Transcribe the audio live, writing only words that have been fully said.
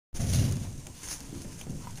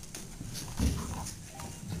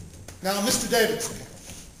Now, Mr. Davidson,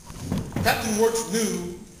 Captain Wirtz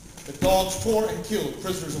knew that dogs tore and killed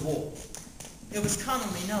prisoners of war. It was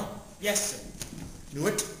commonly known. Yes, sir. Knew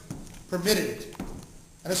it, permitted it,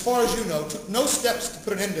 and as far as you know, took no steps to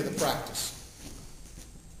put an end to the practice.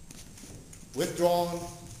 Withdrawn.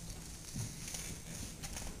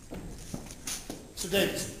 Sir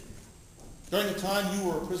Davidson, during the time you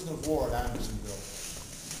were a prisoner of war at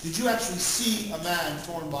Andersonville, did you actually see a man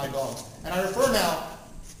torn by dogs? And I refer now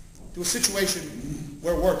to a situation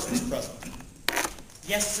where Wirtz was present.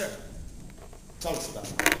 Yes, sir. Tell us about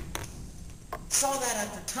it. Saw that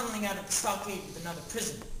after tunneling out of the stockade with another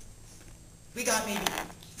prisoner. We got maybe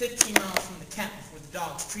 15 miles from the camp before the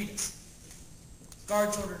dogs treated us.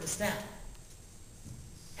 Guards ordered us down.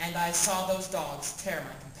 And I saw those dogs tear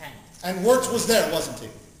my companion. And Wirtz was there, wasn't he?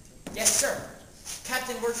 Yes, sir.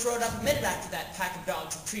 Captain Wirtz rode up a minute after that pack of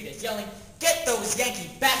dogs had treated us, yelling, "Get those Yankee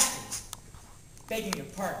bastards!" Begging your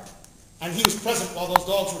pardon. And he was present while those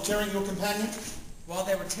dogs were tearing your companion? While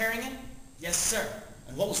they were tearing him? Yes, sir.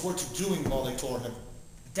 And what was Wirtz doing while they tore him?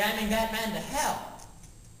 Damning that man to hell.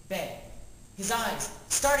 Beg. His eyes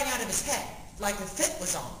starting out of his head, like the fit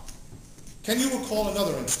was on. Can you recall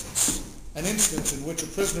another instance? An instance in which a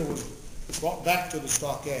prisoner was brought back to the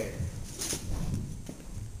stockade?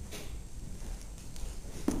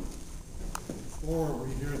 Before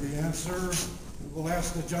we hear the answer, we will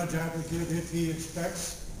ask the judge advocate if he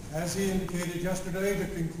expects, as he indicated yesterday, to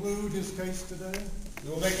conclude his case today. We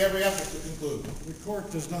will make every effort to conclude. The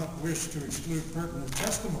court does not wish to exclude pertinent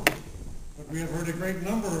testimony, but we have heard a great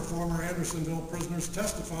number of former Andersonville prisoners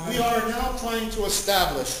testify. We are now trying to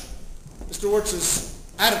establish Mr. Wirtz's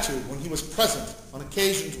attitude when he was present on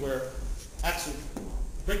occasions where acts of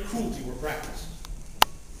great cruelty were practiced.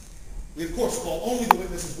 We, of course, call only the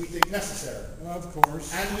witnesses we think necessary. Of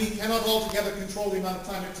course. And we cannot altogether control the amount of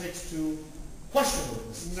time it takes to question the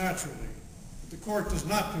witnesses. Naturally. The court does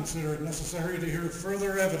not consider it necessary to hear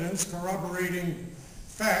further evidence corroborating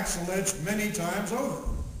facts alleged many times over.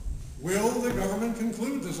 Will the government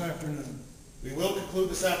conclude this afternoon? We will conclude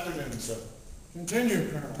this afternoon, sir. Continue,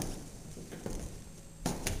 Colonel.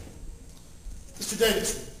 Mr.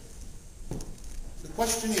 Davidson, the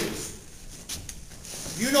question is,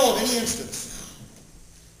 do you know of any instance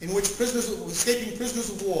in which escaping prisoners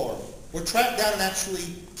of war were tracked down and actually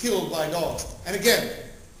killed by dogs? And again,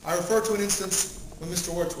 I refer to an instance when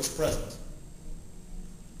Mr. Wirtz was present.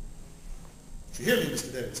 Do you hear me,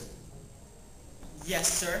 Mr. Davidson?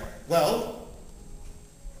 Yes, sir. Well?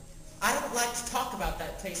 I don't like to talk about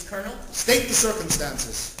that place, Colonel. State the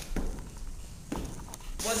circumstances.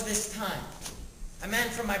 Was this time. A man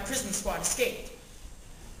from my prison squad escaped,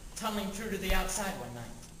 tunneling through to the outside one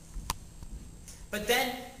night. But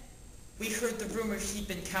then, we heard the rumors he'd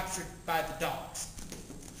been captured by the dogs.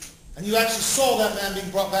 And you actually saw that man being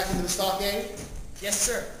brought back into the stockade? Yes,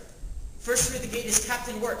 sir. First through the gate is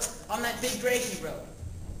Captain Wirtz on that big gray he rode.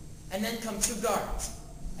 And then come two guards,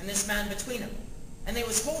 and this man between them. And they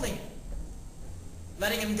was holding him,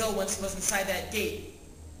 letting him go once he was inside that gate.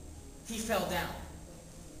 He fell down.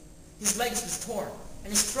 His legs was torn, and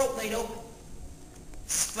his throat laid open.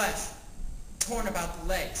 His flesh torn about the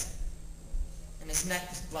legs, and his neck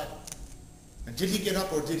was bloody. And did he get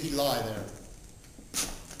up or did he lie there?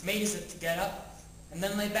 Made as if to get up, and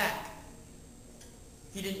then lay back.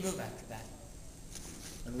 He didn't move after that.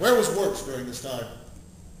 And where was Wirtz during this time?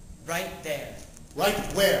 Right there. Right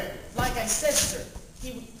where? Like I said, sir,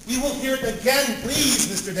 We will hear it again, please,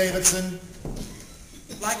 Mr. Davidson.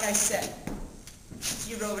 like I said,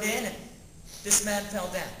 he rode in and this man fell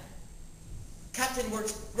down. Captain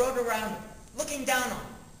Wirtz rode around him, looking down on him,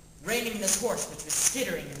 reining in his horse, which was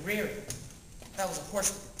skittering and rearing. That was a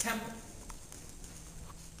horse with a temper.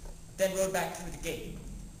 Then rode back through the gate.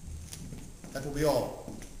 That will be all.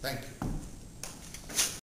 Thank you.